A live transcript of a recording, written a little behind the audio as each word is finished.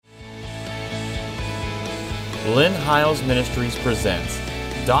Lynn Hiles Ministries presents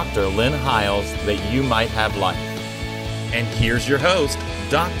Dr. Lynn Hiles, that you might have life. And here's your host,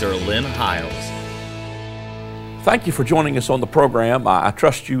 Dr. Lynn Hiles. Thank you for joining us on the program. I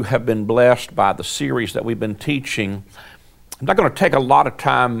trust you have been blessed by the series that we've been teaching. I'm not going to take a lot of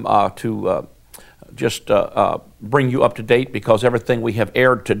time to bring you up to date, because everything we have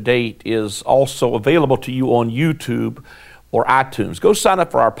aired to date is also available to you on YouTube or iTunes. Go sign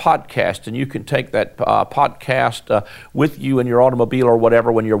up for our podcast, and you can take that podcast with you in your automobile or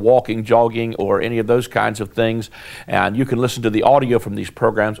whatever when you're walking, jogging, or any of those kinds of things. And you can listen to the audio from these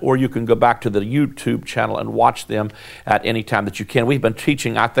programs, or you can go back to the YouTube channel and watch them at any time that you can. We've been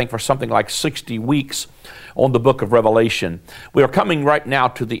teaching, I think, for something like 60 weeks on the book of Revelation. We are coming right now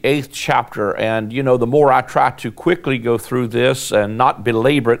to the 8th chapter, and you know, the more I try to quickly go through this and not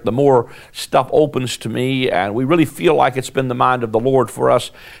belabor it, the more stuff opens to me, and we really feel like it's been the mind of the Lord for us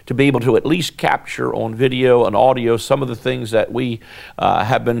to be able to at least capture on video and audio some of the things that we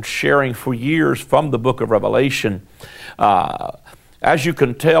have been sharing for years from the book of Revelation. As you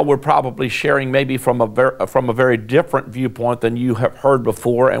can tell, we're probably sharing maybe from a very different viewpoint than you have heard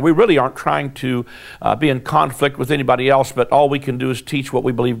before, and we really aren't trying to be in conflict with anybody else, but all we can do is teach what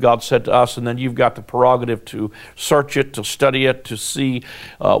we believe God said to us, and then you've got the prerogative to search it, to study it, to see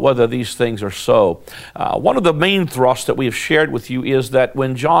whether these things are so. One of the main thrusts that we have shared with you is that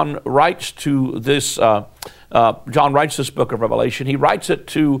when John writes this book of Revelation, he writes it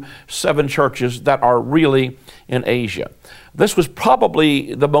to 7 churches that are really in Asia. This was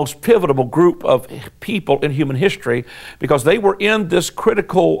probably the most pivotal group of people in human history, because they were in this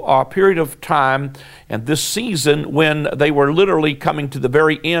critical period of time and this season when they were literally coming to the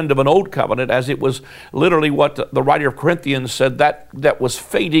very end of an old covenant, as it was literally what the writer of Corinthians said, that was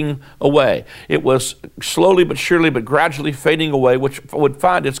fading away. It was slowly but surely but gradually fading away, which would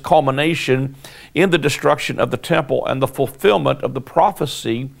find its culmination in the destruction of the temple and the fulfillment of the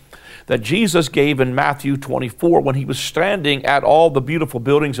prophecy that Jesus gave in Matthew 24 when he was standing at all the beautiful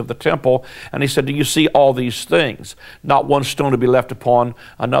buildings of the temple, and he said, "Do you see all these things? Not one stone to be left upon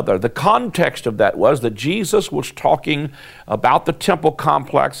another." The context of that was that Jesus was talking about the temple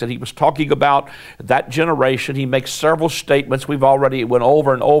complex, and he was talking about that generation. He makes several statements. We've already went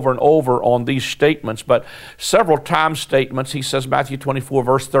over and over and over on these statements, but several time statements. He says, Matthew 24,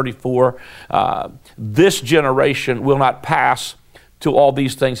 verse 34, this generation will not pass till all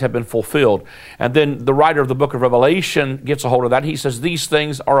these things have been fulfilled. And then the writer of the book of Revelation gets a hold of that. He says, these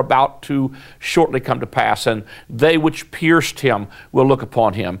things are about to shortly come to pass, and they which pierced him will look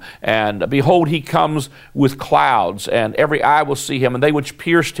upon him. And behold, he comes with clouds, and every eye will see him, and they which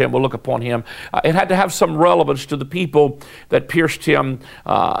pierced him will look upon him. It had to have some relevance to the people that pierced him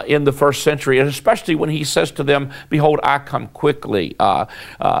in the first century, and especially when he says to them, behold, I come quickly.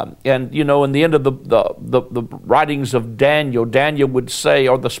 And you know, in the end of the writings of Daniel would say,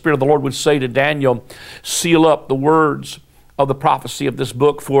 or the Spirit of the Lord would say to Daniel, seal up the words of the prophecy of this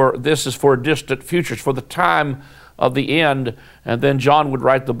book, for this is for distant futures, for the time of the end. And then John would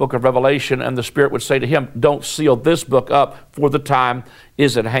write the book of Revelation, and the Spirit would say to him, don't seal this book up, for the time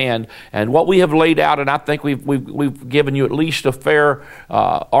is at hand. And what we have laid out, and I think we've given you at least a fair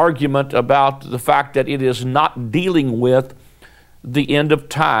argument about the fact that it is not dealing with the end of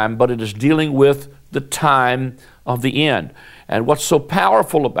time, but it is dealing with the time of the end. And what's so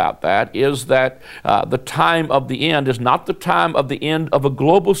powerful about that is that the time of the end is not the time of the end of a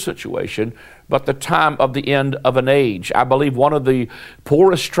global situation, but the time of the end of an age. I believe one of the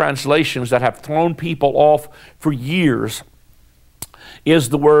poorest translations that have thrown people off for years is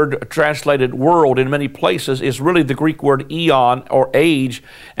the word translated world in many places is really the Greek word eon, or age,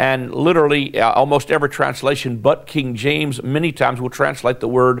 and literally almost every translation but King James many times will translate the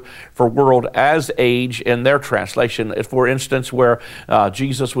word for world as age in their translation. For instance, where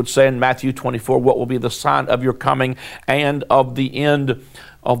Jesus would say in Matthew 24, what will be the sign of your coming and of the end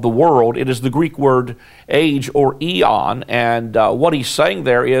of the world? It is the Greek word age, or eon, and what he's saying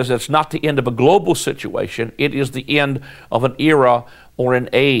there is it's not the end of a global situation, it is the end of an era or an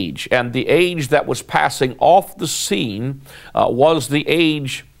age. And the age that was passing off the scene was the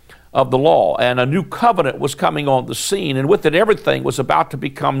age of the law, and a new covenant was coming on the scene, and with it everything was about to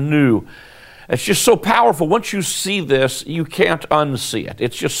become new. It's just so powerful. Once you see this, you can't unsee it.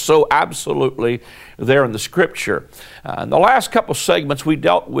 It's just so absolutely there in the Scripture. In the last couple segments, we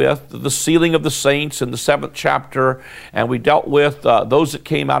dealt with the sealing of the saints in the 7th chapter, and we dealt with those that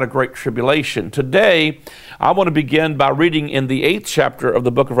came out of great tribulation. Today, I want to begin by reading in the 8th chapter of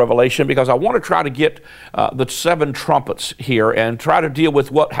the book of Revelation, because I want to try to get the 7 trumpets here and try to deal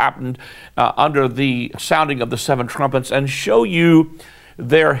with what happened under the sounding of the 7 trumpets and show you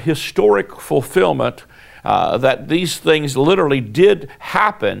their historic fulfillment that these things literally did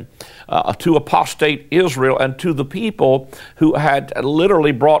happen to apostate Israel and to the people who had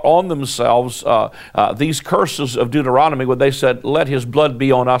literally brought on themselves these curses of Deuteronomy when they said, "Let his blood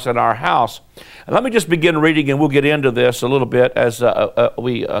be on us and our house." And let me just begin reading, and we'll get into this a little bit as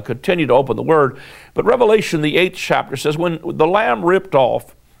we continue to open the Word. But Revelation, the 8th chapter, says, when the Lamb ripped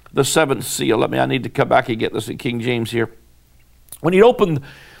off the seventh seal, I need to come back and get this in King James here. When he opened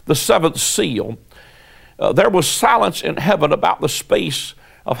the seventh seal, there was silence in heaven about the space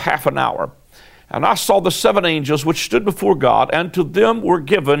of half an hour. And I saw the 7 angels which stood before God, and to them were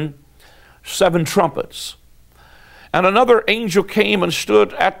given 7 trumpets. And another angel came and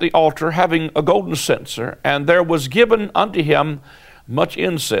stood at the altar, having a golden censer, and there was given unto him much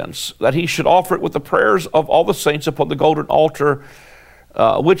incense, that he should offer it with the prayers of all the saints upon the golden altar,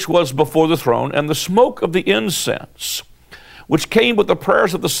 which was before the throne. And the smoke of the incense, which came with the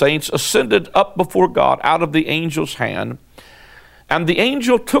prayers of the saints, ascended up before God out of the angel's hand. And the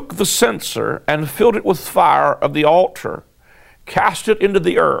angel took the censer and filled it with fire of the altar, cast it into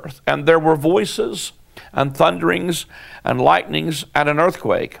the earth, and there were voices and thunderings and lightnings and an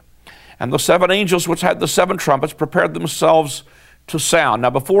earthquake. And the 7 angels which had the 7 trumpets prepared themselves to sound.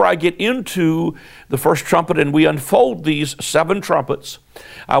 Now, before I get into the first trumpet and we unfold these 7 trumpets,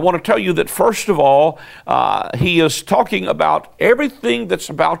 I want to tell you that first of all, he is talking about everything that's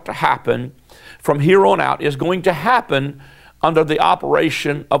about to happen from here on out is going to happen under the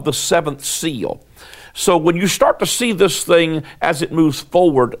operation of the 7th seal. So when you start to see this thing as it moves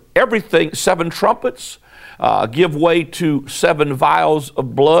forward, everything, 7 trumpets, give way to 7 vials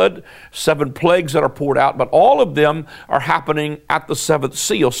of blood, 7 plagues that are poured out, but all of them are happening at the 7th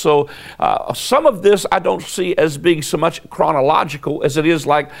seal. So some of this I don't see as being so much chronological as it is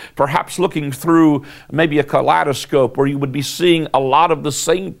like perhaps looking through maybe a kaleidoscope where you would be seeing a lot of the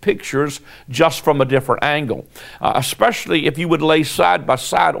same pictures just from a different angle. Especially if you would lay side by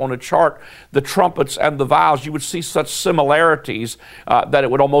side on a chart the trumpets and the vials, you would see such similarities that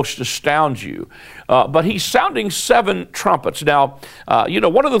it would almost astound you. But he's sounding 7 trumpets. Now,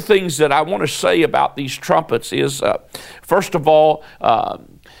 one of the things that I want to say about these trumpets is, first of all,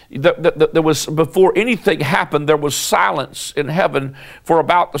 there was, before anything happened, there was silence in heaven for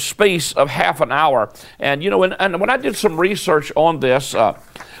about the space of half an hour. And, and when I did some research on this,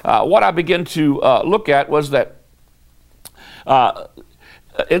 what I began to look at was that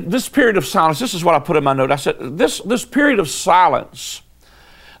in this period of silence, this is what I put in my note. I said, this period of silence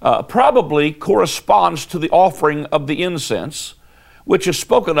probably corresponds to the offering of the incense, which is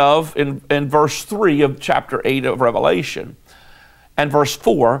spoken of in verse 3 of chapter 8 of Revelation. And verse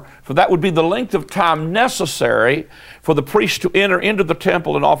 4, for that would be the length of time necessary for the priest to enter into the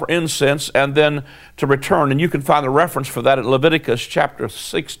temple and offer incense and then to return. And you can find the reference for that at Leviticus chapter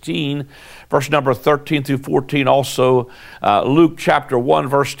 16, verse number 13 through 14. Also, Luke chapter 1,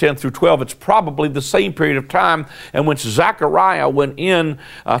 verse 10 through 12. It's probably the same period of time in which Zechariah went in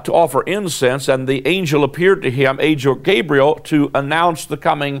to offer incense, and the angel appeared to him, angel Gabriel, to announce the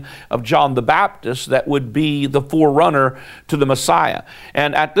coming of John the Baptist that would be the forerunner to the Messiah.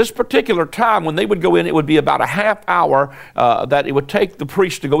 And at this particular time, when they would go in, it would be about a half hour that it would take the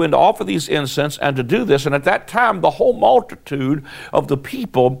priest to go in to offer these incense and to do this. And at that time, the whole multitude of the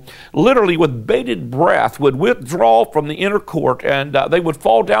people, literally with bated breath, would withdraw from the inner court, and they would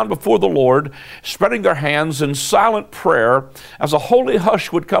fall down before the Lord, spreading their hands in silent prayer as a holy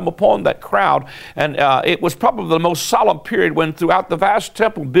hush would come upon that crowd. And it was probably the most solemn period when throughout the vast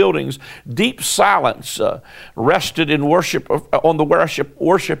temple buildings, deep silence rested in worship on the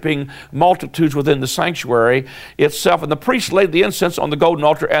worshiping multitudes within the sanctuary itself. And the priest laid the incense on the golden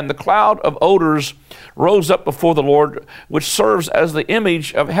altar, and the cloud of odors rose up before the Lord, which serves as the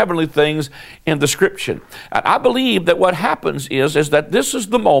image of heavenly things in the Scripture. And I believe that what happens is that this is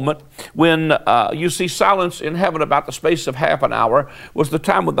the moment when you see silence in heaven about the space of half an hour, was the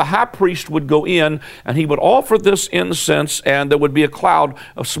time when the high priest would go in and he would offer this incense, and there would be a cloud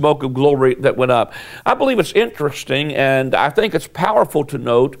of smoke of glory that went up. I believe it's interesting, and I think it's powerful to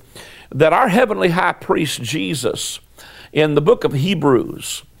note that our heavenly high priest Jesus, in the book of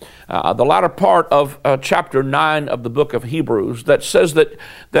Hebrews, the latter part of chapter 9 of the book of Hebrews, that says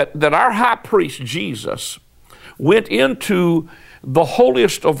that our high priest Jesus went into the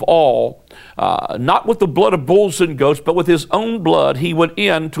holiest of all, not with the blood of bulls and goats, but with his own blood. He went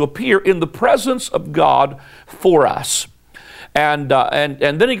in to appear in the presence of God for us. And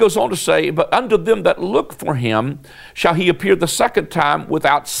then he goes on to say, but unto them that look for him shall he appear the second time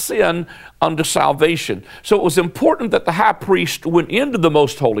without sin unto salvation. So it was important that the high priest went into the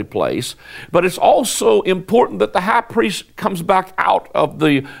most holy place, but it's also important that the high priest comes back out of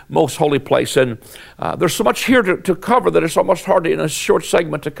the most holy place. And there's so much here to cover that it's almost hard in a short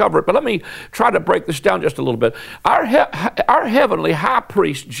segment to cover it. But let me try to break this down just a little bit. Our heavenly high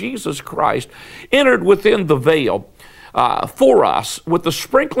priest, Jesus Christ, entered within the veil for us with the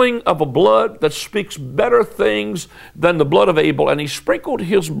sprinkling of a blood that speaks better things than the blood of Abel, and he sprinkled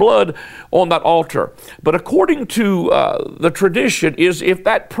his blood on that altar. But according to the tradition is if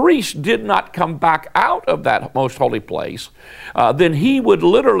that priest did not come back out of that most holy place, then he would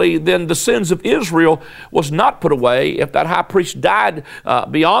literally, then the sins of Israel was not put away. If that high priest died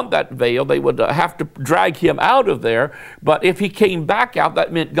beyond that veil, they would have to drag him out of there. But if he came back out,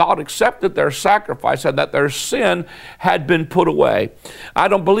 that meant God accepted their sacrifice and that their sin had been put away. I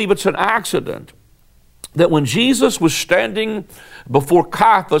don't believe it's an accident that when Jesus was standing before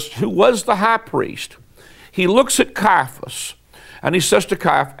Caiaphas, who was the high priest, he looks at Caiaphas and he says to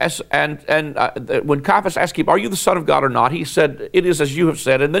Caiaphas, when Caiaphas asked him, are you the Son of God or not? He said, it is as you have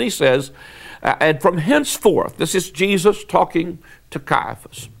said. And then he says, and from henceforth, this is Jesus talking to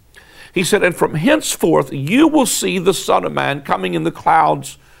Caiaphas. He said, and from henceforth you will see the Son of Man coming in the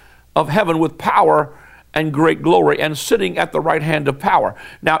clouds of heaven with power and great glory, and sitting at the right hand of power.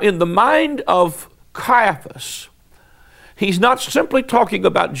 Now, in the mind of Caiaphas, he's not simply talking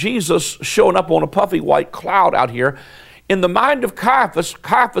about Jesus showing up on a puffy white cloud out here. In the mind of Caiaphas,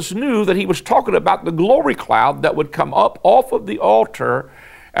 Caiaphas knew that he was talking about the glory cloud that would come up off of the altar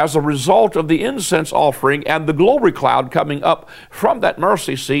as a result of the incense offering and the glory cloud coming up from that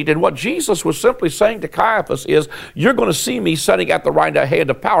mercy seat. And what Jesus was simply saying to Caiaphas is, you're going to see me sitting at the right hand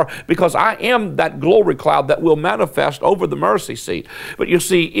of power because I am that glory cloud that will manifest over the mercy seat. But you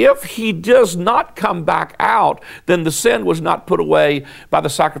see, if he does not come back out, then the sin was not put away by the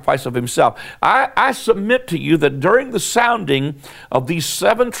sacrifice of himself. I submit to you that during the sounding of these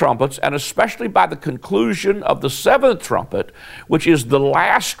 7 trumpets, and especially by the conclusion of the 7th trumpet, which is the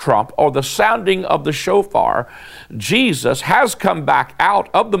last trump or the sounding of the shofar, Jesus has come back out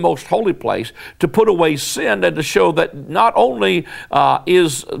of the most holy place to put away sin and to show that not only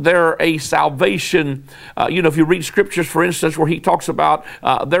is there a salvation, if you read scriptures, for instance, where he talks about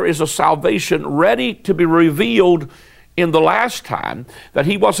there is a salvation ready to be revealed in the last time, that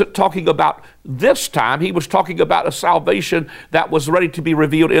he wasn't talking about this time. He was talking about a salvation that was ready to be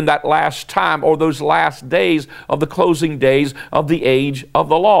revealed in that last time, or those last days of the closing days of the age of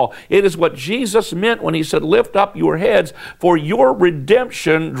the law. It is what Jesus meant when he said, lift up your heads, for your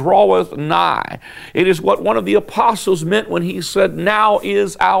redemption draweth nigh. It is what one of the apostles meant when he said, now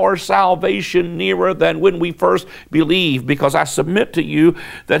is our salvation nearer than when we first believed, because I submit to you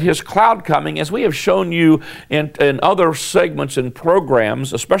that his cloud coming, as we have shown you in other segments and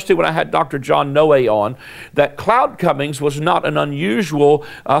programs, especially when I had Dr. John Noe on, that cloud comings was not an unusual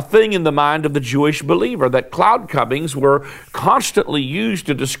thing in the mind of the Jewish believer, that cloud comings were constantly used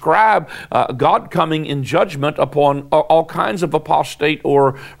to describe God coming in judgment upon all kinds of apostate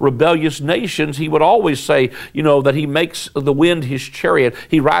or rebellious nations. He would always say, that he makes the wind his chariot.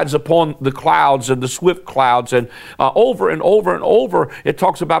 He rides upon the clouds and the swift clouds, and over and over and over it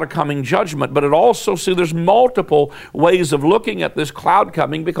talks about a coming judgment. But it also, there's multiple ways of looking at this cloud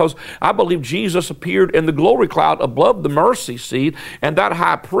coming, because I believe Jesus appeared in the glory cloud above the mercy seat, and that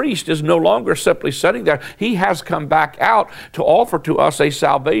high priest is no longer simply sitting there. He has come back out to offer to us a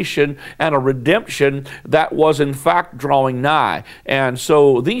salvation and a redemption that was in fact drawing nigh. And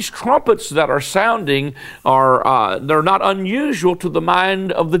so these trumpets that are sounding they're not unusual to the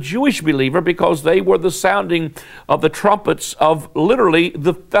mind of the Jewish believer, because they were the sounding of the trumpets of literally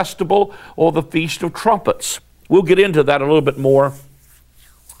the festival or the Feast of Trumpets. We'll get into that a little bit more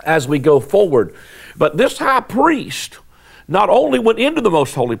as we go forward. But this high priest not only went into the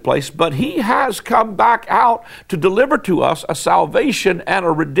most holy place, but he has come back out to deliver to us a salvation and a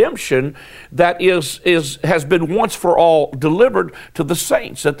redemption that has been once for all delivered to the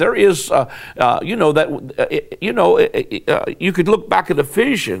saints. That there is, you could look back at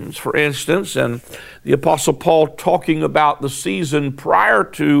Ephesians, for instance, and the Apostle Paul, talking about the season prior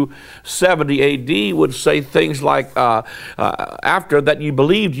to 70 A.D., would say things like, after that you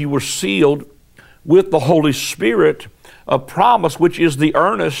believed, you were sealed with the Holy Spirit of promise, which is the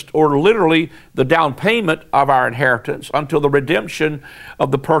earnest, or literally the down payment of our inheritance until the redemption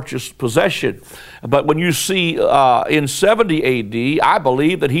of the purchased possession. But when you see in 70 A.D., I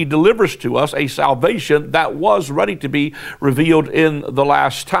believe that he delivers to us a salvation that was ready to be revealed in the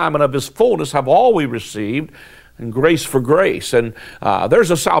last time, and of his fullness have all we received. and grace for grace. And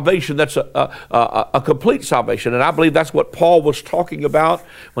there's a salvation that's a complete salvation. And I believe that's what Paul was talking about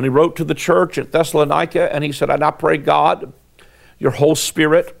when he wrote to the church at Thessalonica. And he said, and I pray God, your whole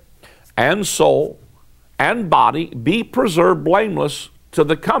spirit and soul and body be preserved blameless to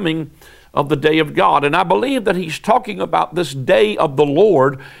the coming of the day of God. And I believe that he's talking about this day of the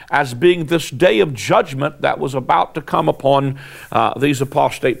Lord as being this day of judgment that was about to come upon these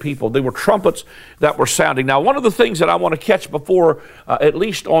apostate people. They were trumpets that were sounding. Now, one of the things that I want to catch before, at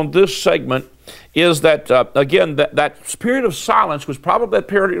least on this segment, is that, again, that period of silence was probably that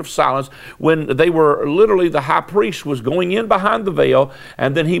period of silence when they were literally, the high priest was going in behind the veil,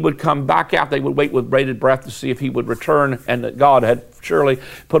 and then he would come back out. They would wait with bated breath to see if he would return, and that God had surely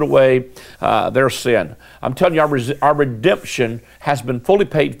put away their sin. I'm telling you, our redemption has been fully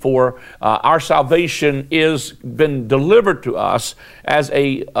paid for. Our salvation is been delivered to us as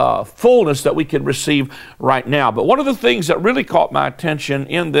a fullness that we can receive right now. But one of the things that really caught my attention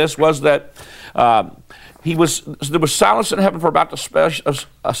in this was that there was silence in heaven for about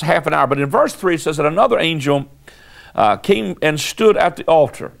a half an hour. But in verse 3 it says that another angel came and stood at the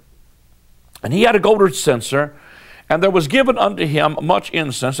altar. And he had a golden censer, and there was given unto him much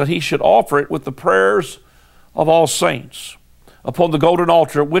incense, that he should offer it with the prayers of all saints upon the golden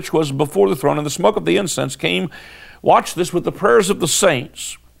altar which was before the throne. And the smoke of the incense came, watch this, with the prayers of the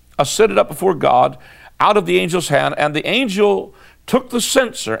saints, ascended up before God out of the angel's hand. And the angel took the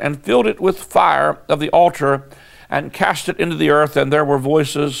censer and filled it with fire of the altar and cast it into the earth. And there were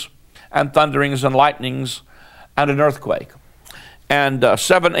voices and thunderings and lightnings and an earthquake. And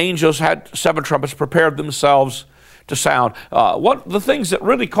 7 angels had 7 trumpets, prepared themselves to sound. One of the things that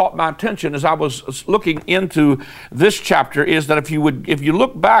really caught my attention as I was looking into this chapter is that if you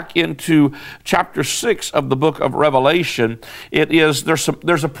look back into chapter 6 of the book of Revelation, there's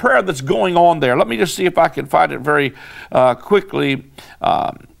a prayer that's going on there. Let me just see if I can find it very quickly.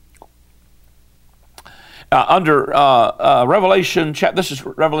 Under Revelation, this is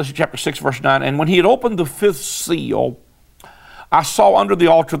Revelation chapter 6, verse 9. And when he had opened the 5th seal, I saw under the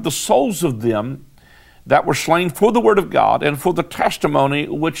altar the souls of them that were slain for the word of God and for the testimony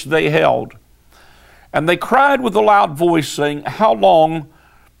which they held. And they cried with a loud voice, saying, How long,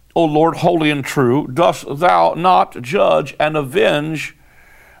 O Lord, holy and true, dost thou not judge and avenge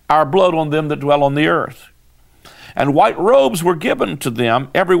our blood on them that dwell on the earth? And white robes were given to them,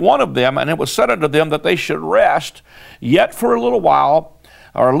 every one of them, and it was said unto them that they should rest yet for a little while,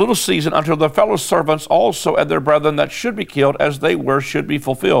 or a little season, until their fellow servants also and their brethren that should be killed as they were should be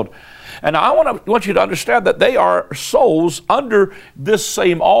fulfilled. And I want you to understand that they are souls under this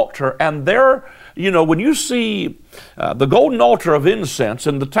same altar. And they're, when you see the golden altar of incense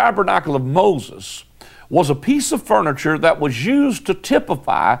in the tabernacle of Moses was a piece of furniture that was used to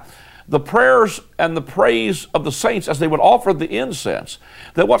typify the prayers and the praise of the saints as they would offer the incense.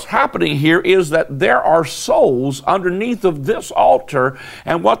 That what's happening here is that there are souls underneath of this altar,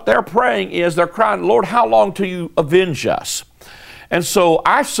 and what they're praying is they're crying, Lord, how long till you avenge us? And so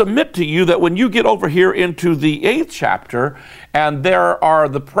I submit to you that when you get over here into the 8th chapter, and there are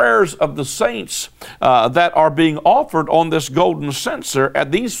the prayers of the saints that are being offered on this golden censer, and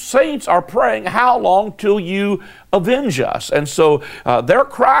these saints are praying, how long till you avenge us? And so their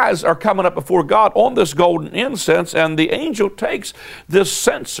cries are coming up before God on this golden incense, and the angel takes this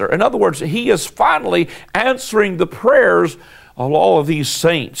censer. In other words, he is finally answering the prayers of all of these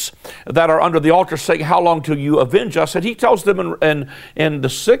saints that are under the altar, saying, how long till you avenge us? And he tells them in the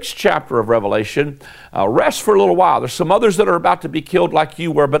 6th chapter of Revelation, rest for a little while. There's some others that are about to be killed like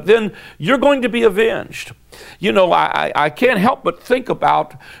you were, but then you're going to be avenged. I can't help but think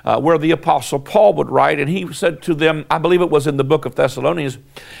about where the Apostle Paul would write, and he said to them, I believe it was in the book of Thessalonians,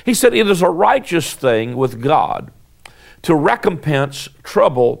 he said, it is a righteous thing with God to recompense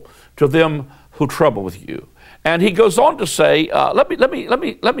trouble to them who trouble with you. And he goes on to say, let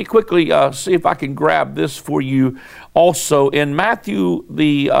me quickly see if I can grab this for you also. In Matthew,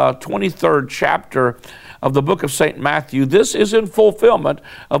 the 23rd chapter of the book of St. Matthew, this is in fulfillment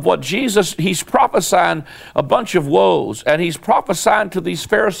of what Jesus, he's prophesying a bunch of woes, and he's prophesying to these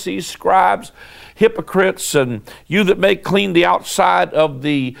Pharisees, scribes, hypocrites, and you that make clean the outside of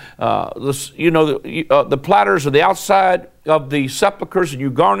the platters of the outside of the sepulchres, and you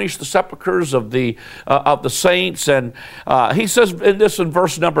garnish the sepulchres of the saints. And he says in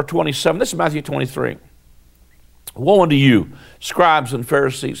verse number 27, this is Matthew 23, woe unto you, scribes and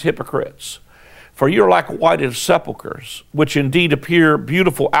Pharisees, hypocrites, for you are like whited sepulchres, which indeed appear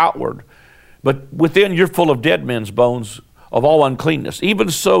beautiful outward, but within you're full of dead men's bones of all uncleanness. Even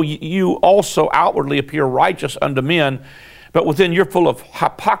so you also outwardly appear righteous unto men, but within you're full of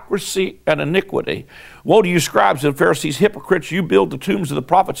hypocrisy and iniquity. Woe to you, scribes and Pharisees, hypocrites! You build the tombs of the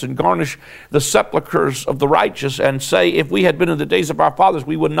prophets and garnish the sepulchres of the righteous, and say, if we had been in the days of our fathers,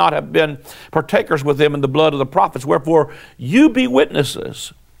 we would not have been partakers with them in the blood of the prophets. Wherefore you be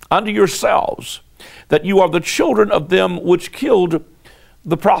witnesses unto yourselves that you are the children of them which killed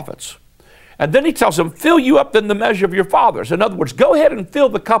the prophets. And then he tells them, fill you up in the measure of your fathers. In other words, go ahead and fill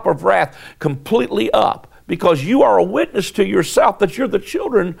the cup of wrath completely up, because you are a witness to yourself that you're the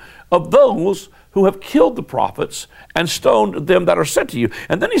children of those who have killed the prophets and stoned them that are sent to you.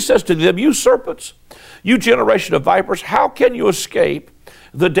 And then he says to them, you serpents, you generation of vipers, how can you escape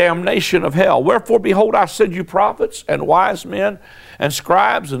the damnation of hell? Wherefore, behold, I send you prophets and wise men and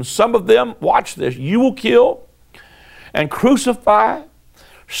scribes, and some of them, watch this, you will kill and crucify.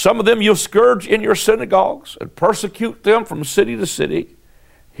 Some of them you'll scourge in your synagogues and persecute them from city to city.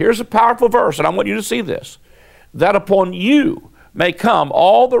 Here's a powerful verse, and I want you to see this. That upon you may come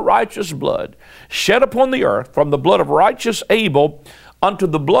all the righteous blood shed upon the earth, from the blood of righteous Abel unto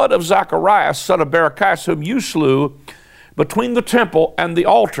the blood of Zacharias, son of Barachias, whom you slew between the temple and the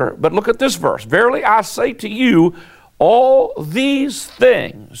altar. But look at this verse. Verily I say to you, all these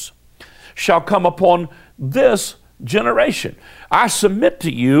things shall come upon this generation. I submit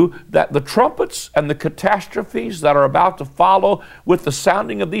to you that the trumpets and the catastrophes that are about to follow with the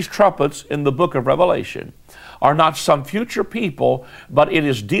sounding of these trumpets in the book of Revelation are not some future people, but it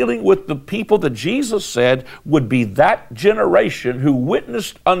is dealing with the people that Jesus said would be that generation who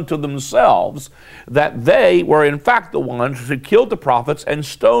witnessed unto themselves that they were in fact the ones who killed the prophets and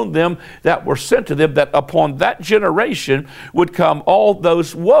stoned them that were sent to them, that upon that generation would come all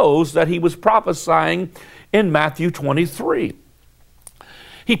those woes that he was prophesying in Matthew 23.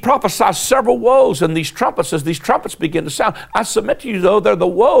 He prophesies several woes in these trumpets as these trumpets begin to sound. I submit to you, though, they're the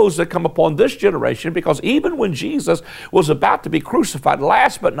woes that come upon this generation, because even when Jesus was about to be crucified,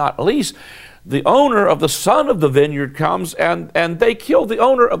 last but not least, the owner of the son of the vineyard comes and they kill the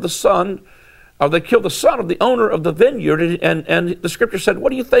owner of the son, or they kill the son of the owner of the vineyard. And the scripture said,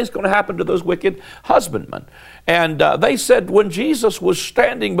 what do you think is going to happen to those wicked husbandmen? And they said, when Jesus was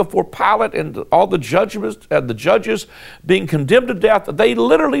standing before Pilate and all the judges being condemned to death, they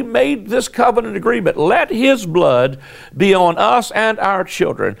literally made this covenant agreement. Let his blood be on us and our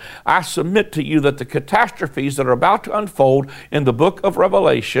children. I submit to you that the catastrophes that are about to unfold in the book of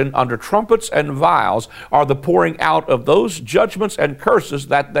Revelation under trumpets and vials are the pouring out of those judgments and curses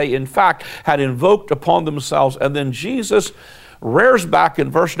that they in fact had invoked upon themselves. And then Jesus rears back in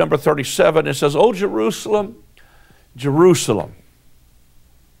verse number 37 and says, O Jerusalem, Jerusalem,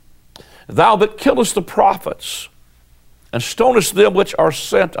 thou that killest the prophets and stonest them which are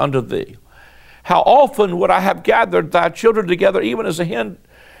sent unto thee, how often would I have gathered thy children together, even as a hen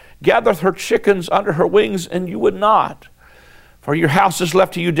gathereth her chickens under her wings, and you would not. For your house is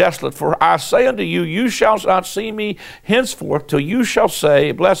left to you desolate. For I say unto you, you shall not see me henceforth, till you shall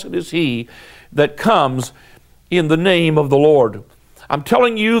say, blessed is he that comes in the name of the Lord. I'm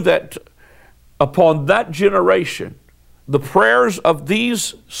telling you that upon that generation, the prayers of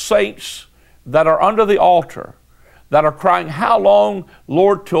these saints that are under the altar, that are crying, how long,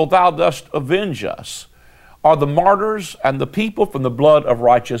 Lord, till thou dost avenge us, are the martyrs and the people from the blood of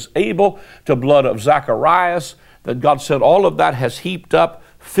righteous Abel to blood of Zacharias, that God said all of that has heaped up.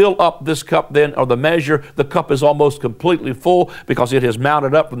 Fill up this cup then, or the measure. The cup is almost completely full because it has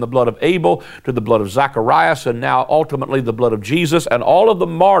mounted up from the blood of Abel to the blood of Zacharias, and now ultimately the blood of Jesus. And all of the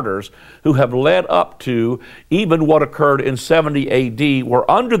martyrs who have led up to even what occurred in 70 AD were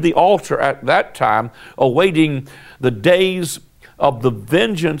under the altar at that time, awaiting the days of the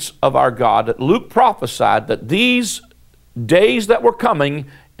vengeance of our God. That Luke prophesied that these days that were coming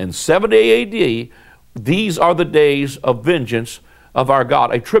in 70 AD, these are the days of vengeance of our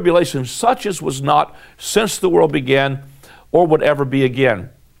God, a tribulation such as was not since the world began or would ever be again.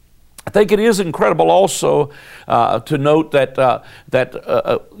 I think it is incredible also to note that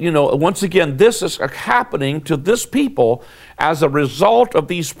once again, this is happening to this people as a result of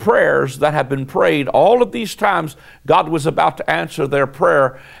these prayers that have been prayed. All of these times, God was about to answer their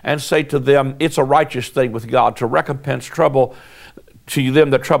prayer and say to them, it's a righteous thing with God to recompense trouble to them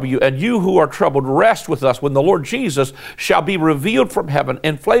that trouble you. And you who are troubled, rest with us when the Lord Jesus shall be revealed from heaven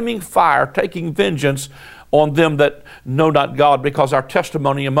in flaming fire, taking vengeance on them that know not God, because our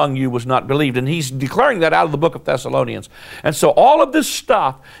testimony among you was not believed. And he's declaring that out of the book of Thessalonians. And so all of this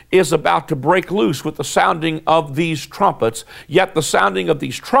stuff is about to break loose with the sounding of these trumpets. Yet the sounding of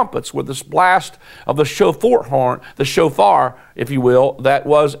these trumpets with this blast of the shofar horn, the shofar, if you will, that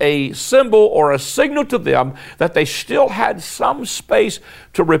was a symbol or a signal to them that they still had some space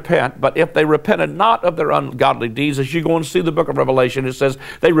to repent. But if they repented not of their ungodly deeds, as you go and see the book of Revelation, it says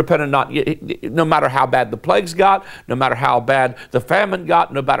they repented not, no matter how bad the plagues got, no matter how bad the famine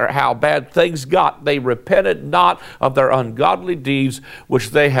got, no matter how bad things got, they repented not of their ungodly deeds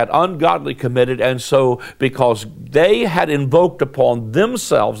which they had ungodly committed. And so because they had invoked upon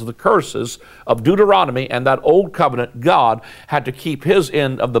themselves the curses of Deuteronomy and that old covenant, God had to keep his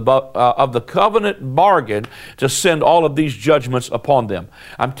end of the covenant bargain to send all of these judgments upon them.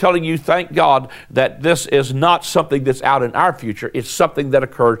 I'm telling you, thank God that this is not something that's out in our future. It's something that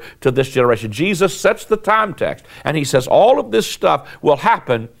occurred to this generation. Jesus sets the time text, and he says all of this stuff will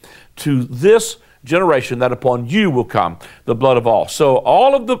happen to this generation, that upon you will come the blood of all. So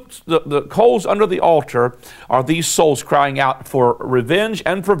all of the coals under the altar are these souls crying out for revenge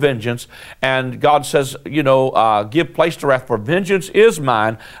and for vengeance. And God says, give place to wrath, for vengeance is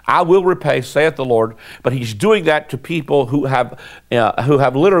mine. I will repay, saith the Lord. But he's doing that to people who have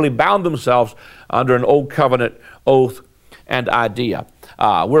literally bound themselves under an old covenant oath and idea.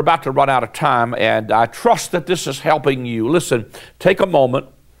 We're about to run out of time, and I trust that this is helping you. Listen, take a moment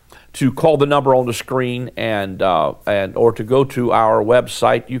to call the number on the screen and or to go to our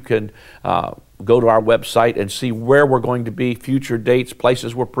website. You can go to our website and see where we're going to be, future dates,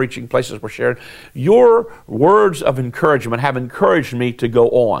 places we're preaching, places we're sharing. Your words of encouragement have encouraged me to go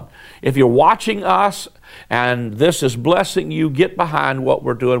on. If you're watching us and this is blessing you, get behind what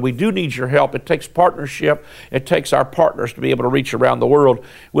we're doing. We do need your help. It takes partnership. It takes our partners to be able to reach around the world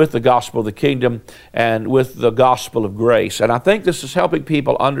with the gospel of the kingdom and with the gospel of grace. And I think this is helping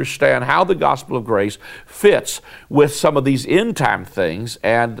people understand how the gospel of grace fits with some of these end time things.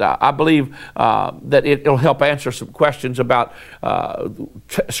 And I believe that it'll help answer some questions about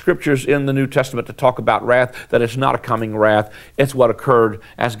scriptures in the New Testament to talk about wrath, that it's not a coming wrath. It's what occurred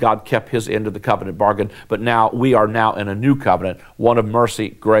as God kept his end of the covenant bargain. But now we are now in a new covenant, one of mercy,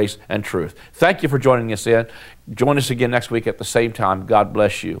 grace, and truth. Thank you for joining us in. Join us again next week at the same time. God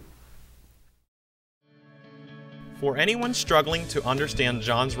bless you. For anyone struggling to understand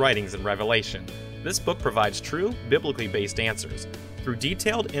John's writings in Revelation, this book provides true, biblically based answers. Through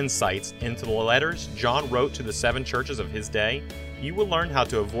detailed insights into the letters John wrote to the 7 churches of his day, you will learn how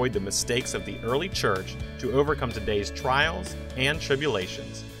to avoid the mistakes of the early church to overcome today's trials and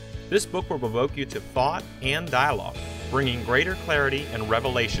tribulations. This book will provoke you to thought and dialogue, bringing greater clarity and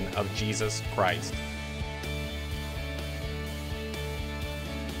revelation of Jesus Christ.